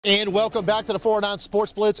And welcome back to the 409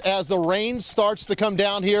 Sports Blitz as the rain starts to come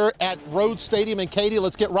down here at Rhodes Stadium in Katy.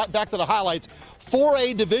 Let's get right back to the highlights.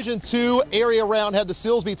 4A Division II area round had the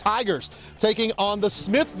Silsbee Tigers taking on the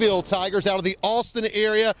Smithville Tigers out of the Austin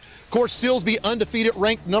area. Of course, Silsbee undefeated,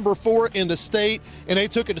 ranked number 4 in the state, and they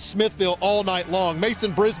took it to Smithville all night long.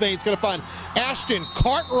 Mason Brisbane's going to find Ashton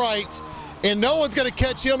Cartwright, and no one's going to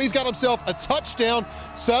catch him. He's got himself a touchdown.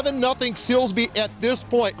 7-0 Silsbee at this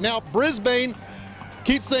point. Now Brisbane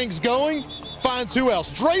keeps things going, finds who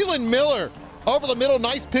else? Draylon Miller over the middle,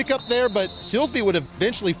 nice pickup there, but Silsbee would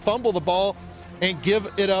eventually fumble the ball and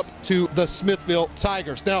give it up to the Smithville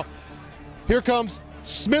Tigers. Now, here comes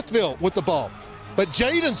Smithville with the ball, but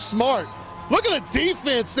Jaden Smart, look at the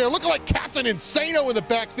defense there, looking like Captain Insano in the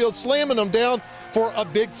backfield, slamming them down for a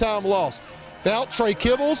big-time loss. Now, Trey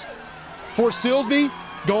Kibbles for Silsbee,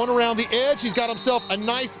 going around the edge. He's got himself a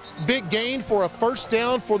nice big gain for a first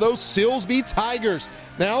down for those Silsbee Tigers.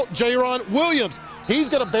 Now, Jaron Williams, he's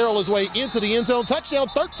going to barrel his way into the end zone. Touchdown,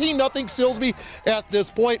 13-0 Silsbee at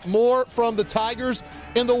this point. More from the Tigers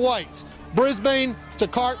in the whites. Brisbane to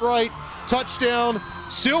Cartwright, touchdown.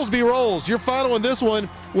 Silsbee rolls. Your final in this one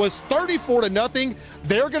was 34-0.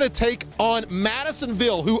 They're going to take on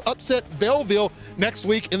Madisonville, who upset Belleville next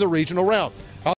week in the regional round.